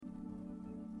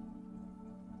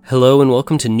Hello and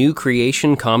welcome to New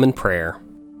Creation Common Prayer.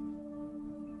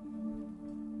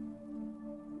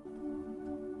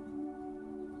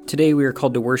 Today we are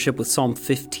called to worship with Psalm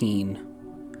 15.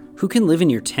 Who can live in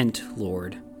your tent,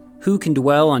 Lord? Who can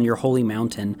dwell on your holy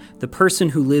mountain? The person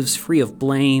who lives free of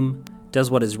blame, does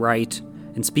what is right,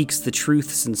 and speaks the truth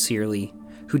sincerely,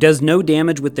 who does no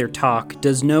damage with their talk,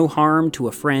 does no harm to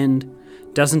a friend,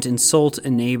 doesn't insult a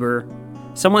neighbor,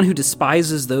 someone who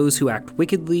despises those who act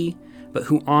wickedly, but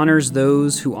who honors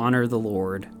those who honor the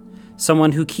Lord.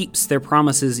 Someone who keeps their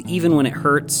promises even when it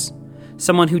hurts.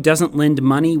 Someone who doesn't lend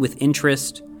money with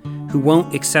interest. Who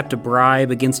won't accept a bribe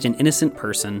against an innocent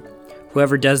person.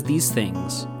 Whoever does these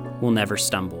things will never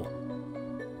stumble.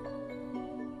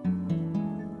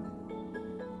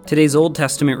 Today's Old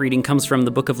Testament reading comes from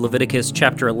the book of Leviticus,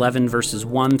 chapter 11, verses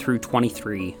 1 through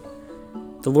 23.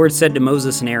 The Lord said to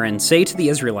Moses and Aaron, "Say to the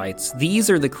Israelites, these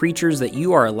are the creatures that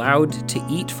you are allowed to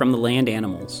eat from the land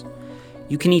animals.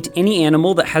 You can eat any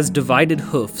animal that has divided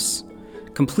hoofs,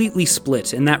 completely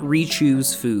split, and that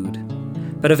re-chews food.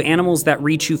 But of animals that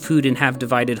re-chew food and have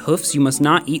divided hoofs, you must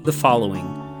not eat the following: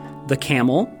 the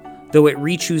camel, though it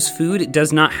re-chews food, it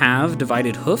does not have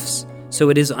divided hoofs,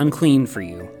 so it is unclean for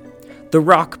you. The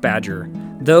rock badger,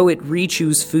 though it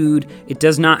re-chews food, it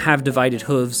does not have divided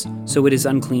hooves, so it is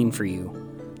unclean for you.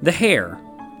 The hare,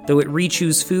 though it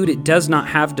re-chews food, it does not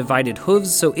have divided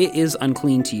hooves, so it is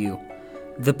unclean to you.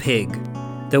 The pig,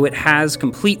 though it has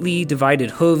completely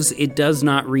divided hooves, it does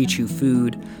not re-chew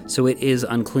food, so it is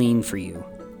unclean for you.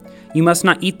 You must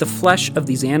not eat the flesh of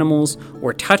these animals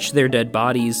or touch their dead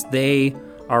bodies, they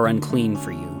are unclean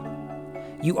for you.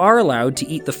 You are allowed to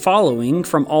eat the following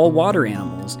from all water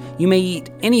animals. You may eat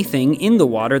anything in the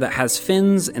water that has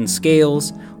fins and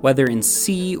scales, whether in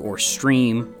sea or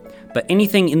stream. But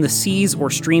anything in the seas or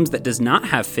streams that does not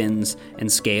have fins and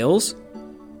scales,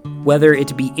 whether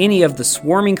it be any of the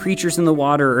swarming creatures in the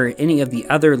water or any of the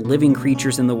other living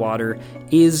creatures in the water,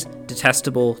 is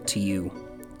detestable to you,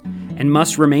 and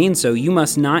must remain so. You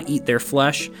must not eat their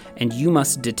flesh, and you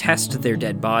must detest their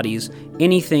dead bodies.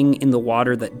 Anything in the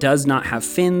water that does not have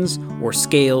fins or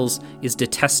scales is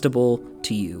detestable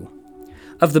to you.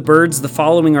 Of the birds, the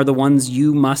following are the ones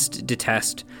you must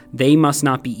detest. They must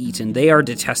not be eaten. They are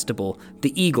detestable: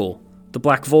 the eagle, the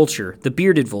black vulture, the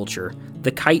bearded vulture, the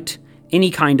kite,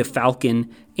 any kind of falcon,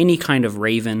 any kind of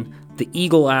raven, the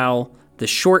eagle owl, the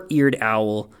short-eared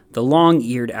owl, the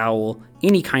long-eared owl,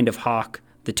 any kind of hawk,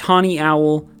 the tawny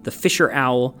owl, the fisher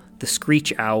owl, the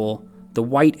screech owl, the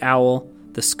white owl,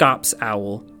 the scops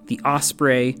owl, the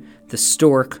osprey, the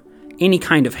stork, any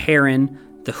kind of heron,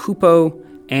 the hoopoe,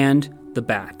 and the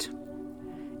bat.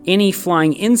 Any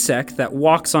flying insect that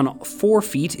walks on 4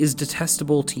 feet is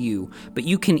detestable to you, but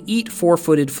you can eat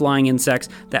 4-footed flying insects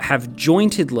that have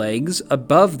jointed legs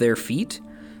above their feet,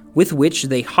 with which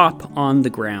they hop on the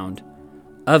ground.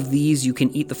 Of these you can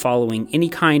eat the following: any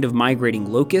kind of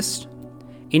migrating locust,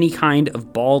 any kind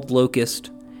of bald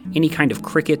locust, any kind of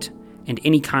cricket, and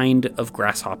any kind of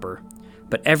grasshopper.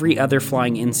 But every other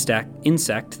flying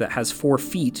insect that has 4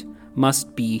 feet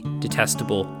must be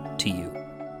detestable to you."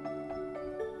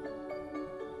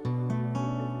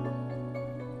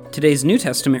 Today's New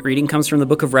Testament reading comes from the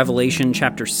book of Revelation,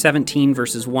 chapter 17,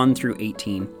 verses 1 through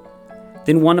 18.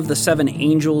 Then one of the 7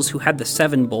 angels who had the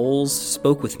 7 bowls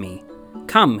spoke with me.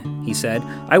 "Come," he said,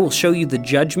 "I will show you the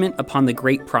judgment upon the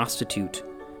great prostitute,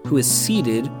 who is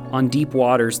seated on deep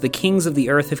waters. The kings of the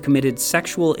earth have committed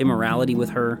sexual immorality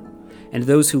with her, and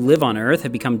those who live on earth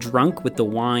have become drunk with the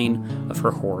wine of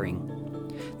her whoring."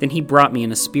 Then he brought me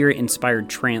in a spirit-inspired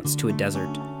trance to a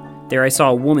desert. There I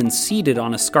saw a woman seated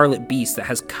on a scarlet beast that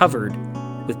has covered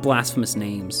with blasphemous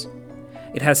names.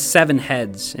 It has 7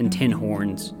 heads and 10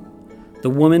 horns. The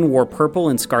woman wore purple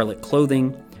and scarlet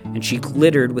clothing, and she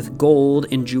glittered with gold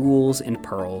and jewels and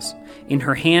pearls. In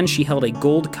her hand she held a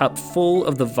gold cup full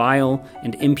of the vile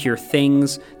and impure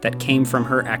things that came from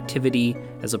her activity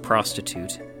as a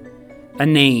prostitute. A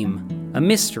name, a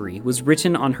mystery, was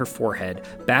written on her forehead: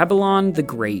 Babylon the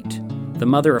Great, the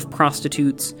mother of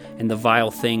prostitutes and the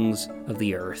vile things of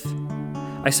the earth.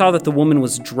 I saw that the woman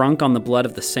was drunk on the blood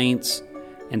of the saints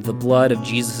and the blood of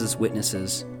Jesus'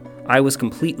 witnesses. I was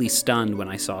completely stunned when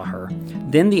I saw her.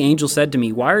 Then the angel said to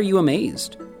me, "Why are you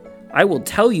amazed? I will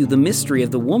tell you the mystery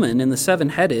of the woman and the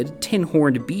 7-headed,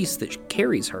 10-horned beast that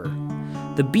carries her.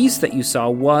 The beast that you saw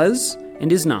was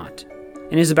and is not,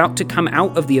 and is about to come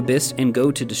out of the abyss and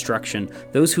go to destruction.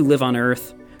 Those who live on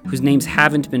earth, whose names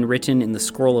haven't been written in the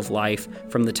scroll of life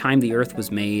from the time the earth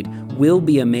was made, will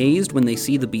be amazed when they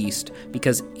see the beast,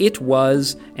 because it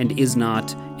was and is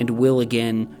not and will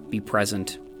again be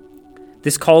present.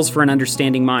 This calls for an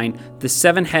understanding mind. The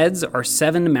 7 heads are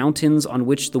 7 mountains on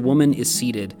which the woman is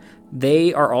seated.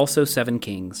 They are also 7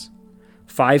 kings.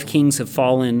 5 kings have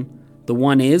fallen. The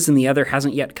one is, and the other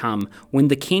hasn't yet come. When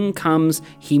the king comes,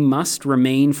 he must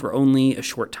remain for only a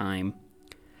short time.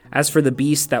 As for the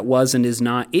beast that was and is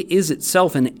not, it is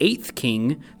itself an 8th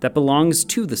king that belongs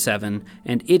to the 7,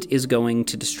 and it is going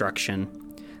to destruction.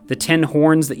 The 10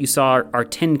 horns that you saw are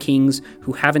 10 kings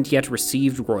who haven't yet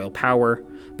received royal power,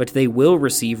 but they will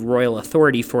receive royal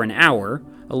authority for an hour,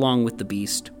 along with the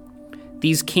beast.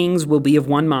 These kings will be of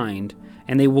one mind,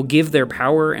 and they will give their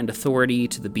power and authority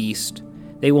to the beast.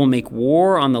 They will make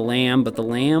war on the Lamb, but the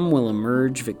Lamb will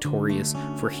emerge victorious,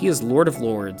 for he is Lord of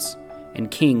lords and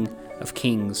King of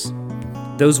kings.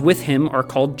 Those with him are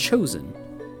called chosen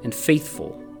and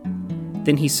faithful.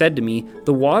 Then he said to me,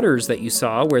 the waters that you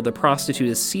saw where the prostitute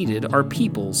is seated are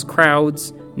peoples,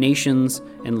 crowds, nations,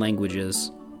 and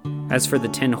languages. As for the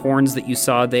 10 horns that you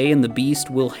saw, they and the beast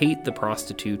will hate the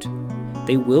prostitute.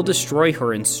 They will destroy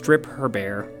her and strip her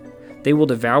bare. They will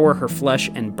devour her flesh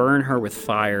and burn her with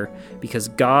fire, because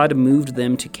God moved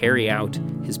them to carry out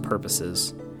his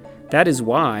purposes. That is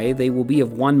why they will be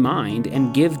of one mind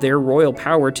and give their royal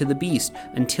power to the beast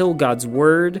until God's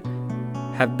word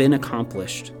have been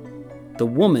accomplished. The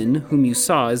woman whom you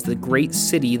saw is the great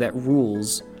city that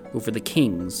rules over the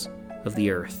kings of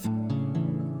the earth.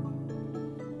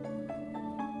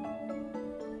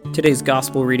 Today's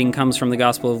gospel reading comes from the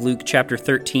Gospel of Luke, chapter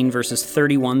 13, verses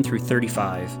 31 through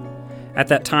 35. At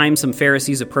that time, some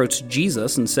Pharisees approached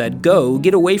Jesus and said, "Go,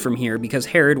 get away from here, because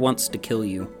Herod wants to kill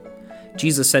you."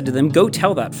 Jesus said to them, "Go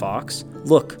tell that fox,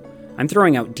 'Look, I'm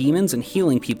throwing out demons and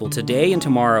healing people today and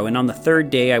tomorrow, and on the 3rd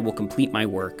day I will complete my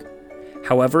work.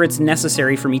 However, it's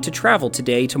necessary for me to travel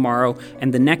today, tomorrow,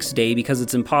 and the next day, because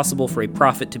it's impossible for a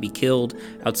prophet to be killed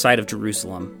outside of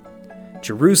Jerusalem.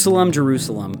 Jerusalem,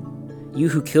 Jerusalem, you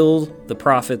who killed the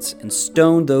prophets and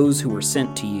stoned those who were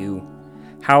sent to you.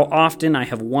 How often I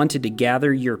have wanted to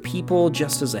gather your people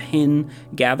just as a hen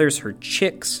gathers her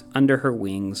chicks under her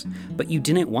wings, but you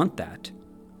didn't want that.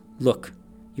 Look,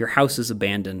 your house is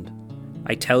abandoned.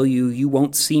 I tell you, you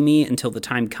won't see me until the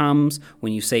time comes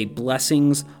when you say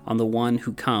blessings on the one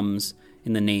who comes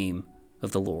in the name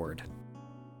of the Lord."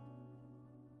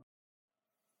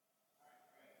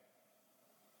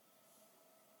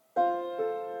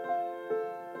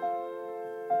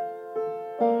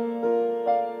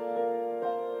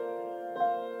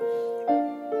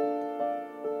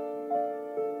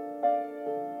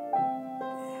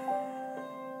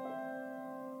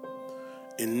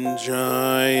 In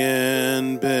dry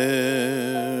and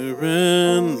barren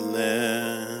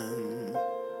land,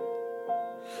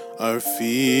 our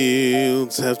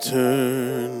fields have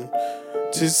turned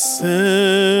to sand.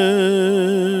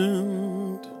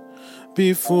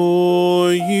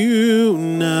 Before you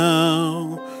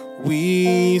now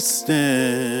we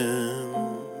stand.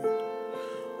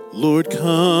 Lord,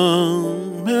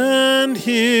 come and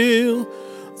heal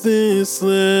this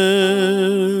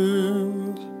land.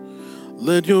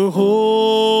 Let your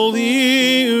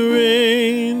holy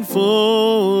rain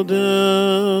fall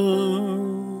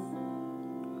down.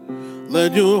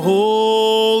 Let your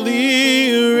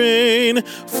holy rain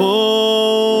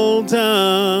fall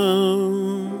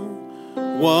down.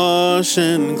 Wash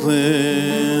and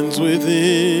cleanse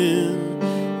within,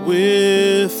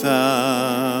 without.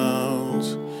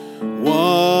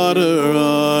 Water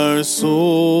our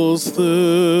souls'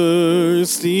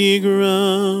 thirsty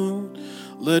ground.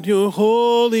 Let your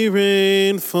holy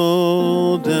rain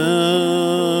fall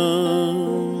down.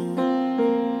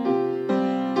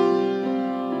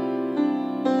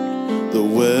 The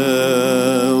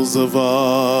wells of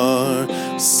our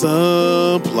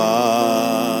supply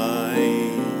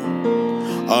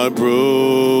are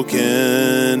broken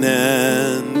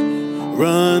and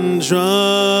run dry.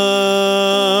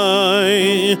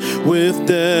 With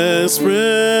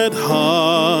desperate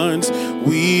hearts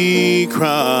we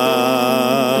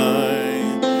cry,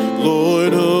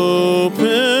 Lord,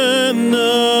 open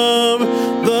up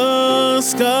the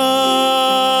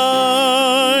sky.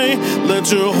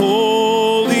 Let your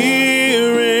holy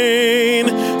rain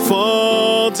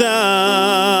fall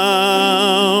down.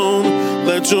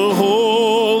 Let your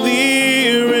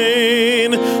holy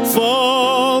rain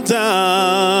fall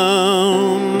down.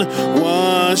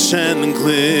 Wash and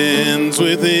cleanse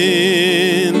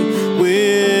within,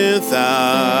 without.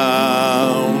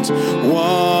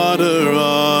 Water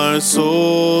our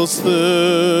souls'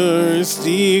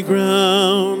 thirsty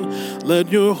ground.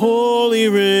 Let your holy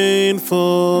rain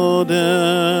fall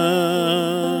down.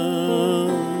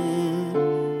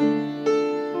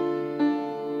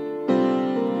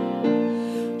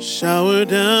 Shower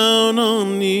down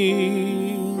on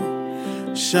me.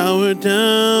 Shower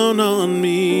down on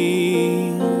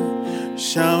me.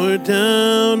 Shower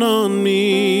down on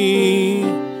me.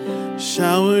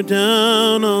 Shower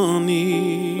down on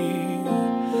me.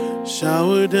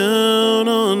 Shower down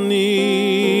on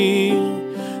me.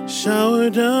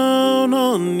 Shower down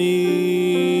on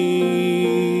me.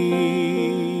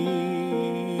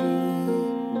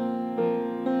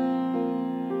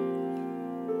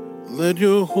 Let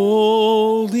your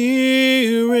holy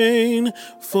rain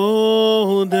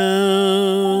fall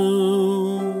down.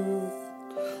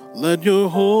 Let your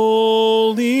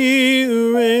holy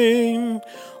rain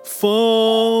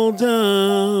fall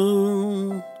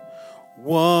down.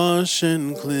 Wash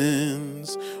and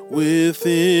cleanse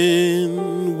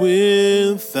within,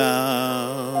 without.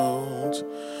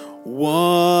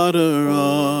 Water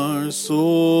our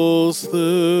souls'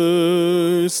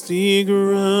 thirsty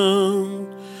ground.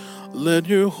 Let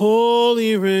your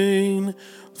holy rain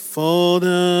fall down.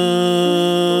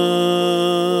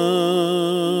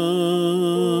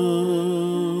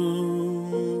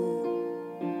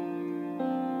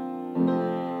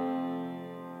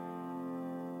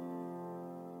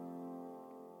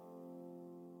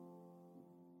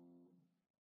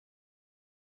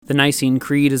 The Nicene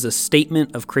Creed is a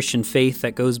statement of Christian faith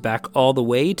that goes back all the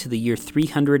way to the year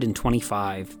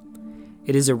 325.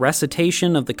 It is a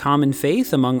recitation of the common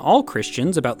faith among all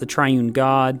Christians about the triune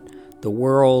God, the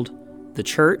world, the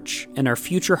church, and our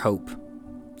future hope.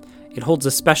 It holds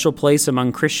a special place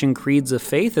among Christian creeds of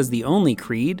faith as the only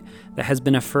creed that has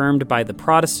been affirmed by the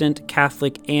Protestant,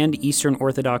 Catholic, and Eastern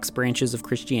Orthodox branches of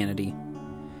Christianity.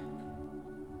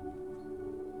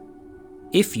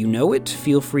 If you know it,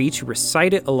 feel free to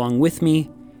recite it along with me.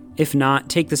 If not,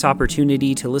 take this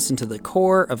opportunity to listen to the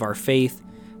core of our faith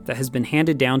that has been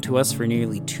handed down to us for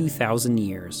nearly 2,000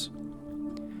 years.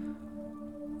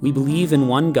 We believe in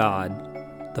one God,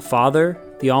 the Father,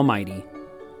 the Almighty,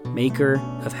 maker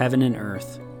of heaven and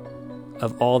earth,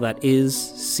 of all that is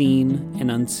seen and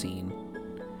unseen.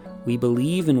 We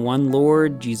believe in one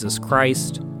Lord, Jesus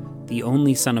Christ, the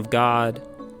only Son of God,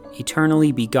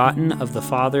 eternally begotten of the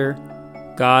Father,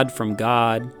 God from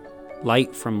God,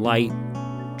 light from light,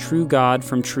 true God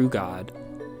from true God,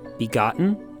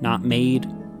 begotten, not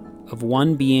made, of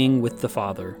one being with the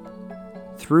Father.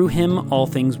 Through him all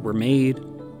things were made.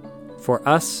 For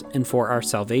us and for our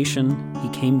salvation, he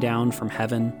came down from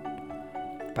heaven.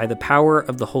 By the power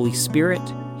of the Holy Spirit,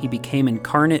 he became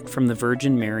incarnate from the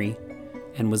Virgin Mary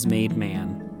and was made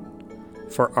man.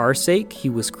 For our sake, he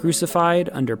was crucified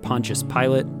under Pontius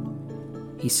Pilate.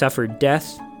 He suffered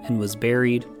death and was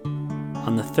buried.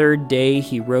 On the third day,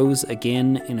 he rose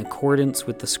again in accordance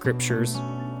with the Scriptures.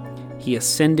 He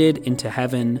ascended into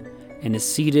heaven and is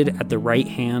seated at the right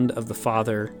hand of the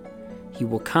Father. He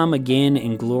will come again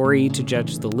in glory to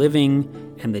judge the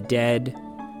living and the dead,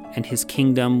 and his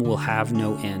kingdom will have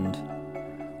no end.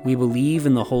 We believe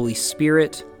in the Holy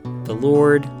Spirit, the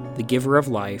Lord, the giver of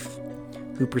life,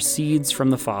 who proceeds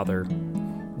from the Father.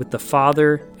 With the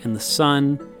Father and the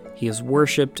Son, he is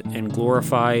worshipped and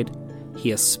glorified. He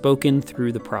has spoken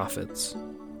through the prophets.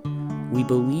 We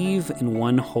believe in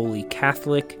one holy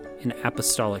Catholic and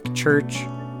Apostolic Church.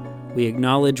 We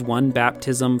acknowledge one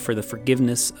baptism for the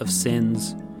forgiveness of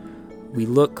sins. We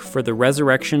look for the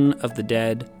resurrection of the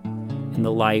dead and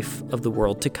the life of the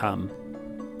world to come.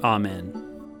 Amen.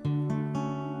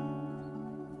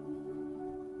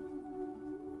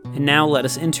 And now let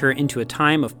us enter into a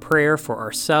time of prayer for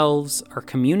ourselves, our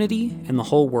community, and the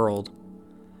whole world.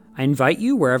 I invite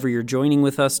you, wherever you're joining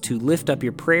with us, to lift up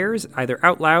your prayers, either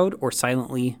out loud or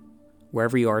silently,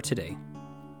 wherever you are today.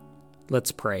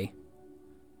 Let's pray.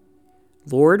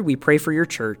 Lord, we pray for your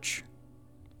church,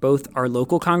 both our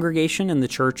local congregation and the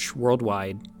church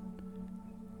worldwide.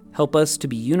 Help us to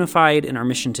be unified in our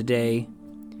mission today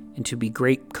and to be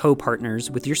great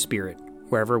co-partners with your Spirit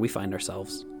wherever we find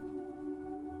ourselves.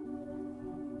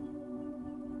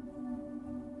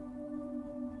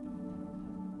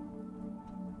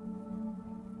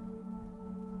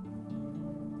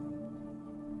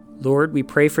 Lord, we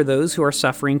pray for those who are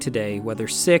suffering today, whether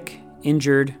sick,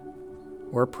 injured,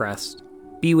 or oppressed.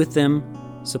 Be with them,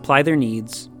 supply their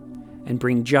needs, and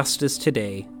bring justice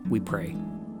today, we pray.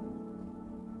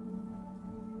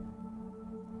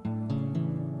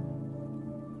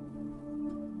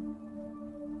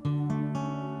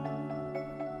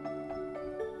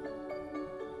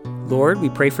 Lord, we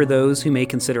pray for those who may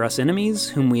consider us enemies,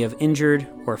 whom we have injured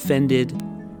or offended.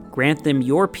 Grant them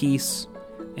your peace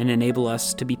and enable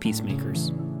us to be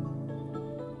peacemakers.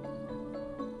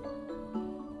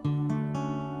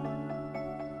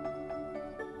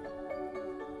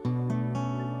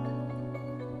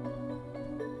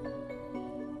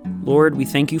 Lord, we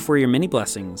thank you for your many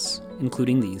blessings,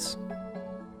 including these.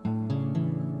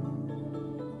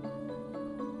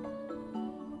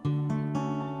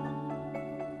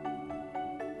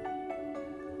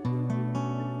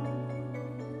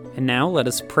 And now let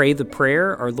us pray the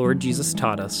prayer our Lord Jesus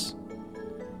taught us.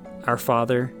 Our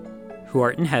Father, who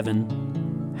art in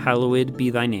heaven, hallowed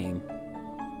be thy name.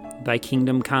 Thy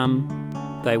kingdom come,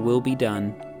 thy will be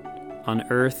done, on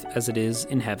earth as it is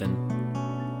in heaven.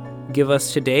 Give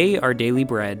us today our daily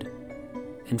bread,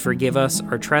 and forgive us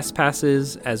our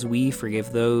trespasses as we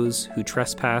forgive those who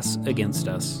trespass against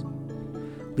us.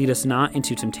 Lead us not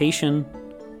into temptation,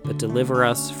 but deliver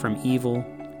us from evil.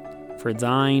 For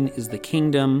thine is the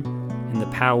kingdom, and the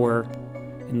power,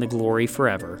 and the glory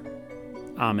forever.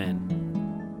 Amen.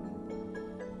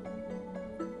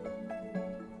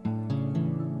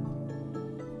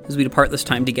 As we depart this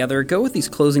time together, go with these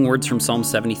closing words from Psalm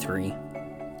 73.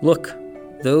 Look,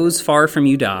 those far from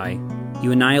you die.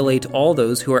 You annihilate all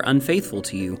those who are unfaithful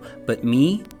to you. But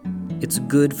me, it's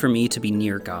good for me to be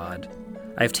near God.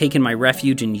 I have taken my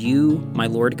refuge in you, my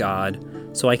Lord God,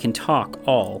 so I can talk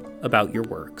all about your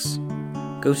works.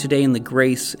 Go today in the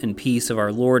grace and peace of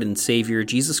our Lord and Savior,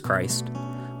 Jesus Christ.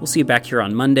 We'll see you back here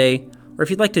on Monday, or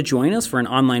if you'd like to join us for an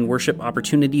online worship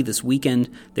opportunity this weekend,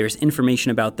 there's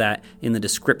information about that in the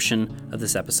description of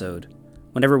this episode.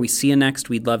 Whenever we see you next,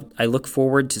 I look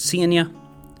forward to seeing you.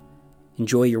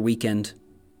 Enjoy your weekend.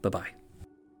 Bye-bye.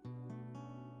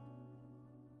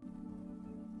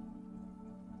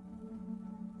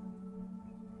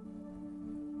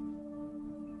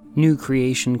 New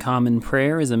Creation Common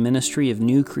Prayer is a ministry of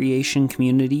New Creation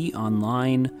Community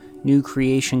Online, New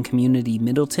Creation Community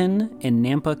Middleton, and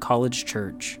Nampa College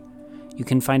Church. You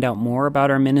can find out more about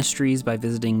our ministries by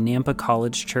visiting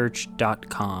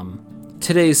nampacollegechurch.com.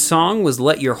 Today's song was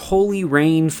Let Your Holy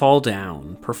Rain Fall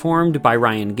Down, performed by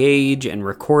Ryan Gage and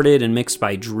recorded and mixed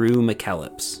by Drew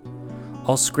McKellips.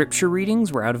 All scripture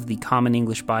readings were out of the Common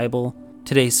English Bible.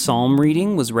 Today's psalm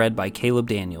reading was read by Caleb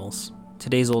Daniels.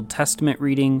 Today's Old Testament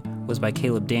reading was by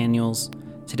Caleb Daniels.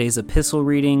 Today's epistle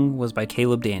reading was by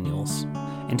Caleb Daniels.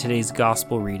 And today's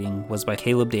gospel reading was by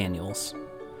Caleb Daniels.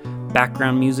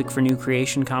 Background music for New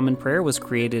Creation Common Prayer was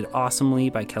created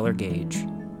awesomely by Keller Gage.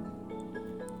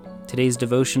 Today's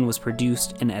devotion was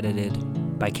produced and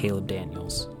edited by Caleb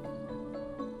Daniels.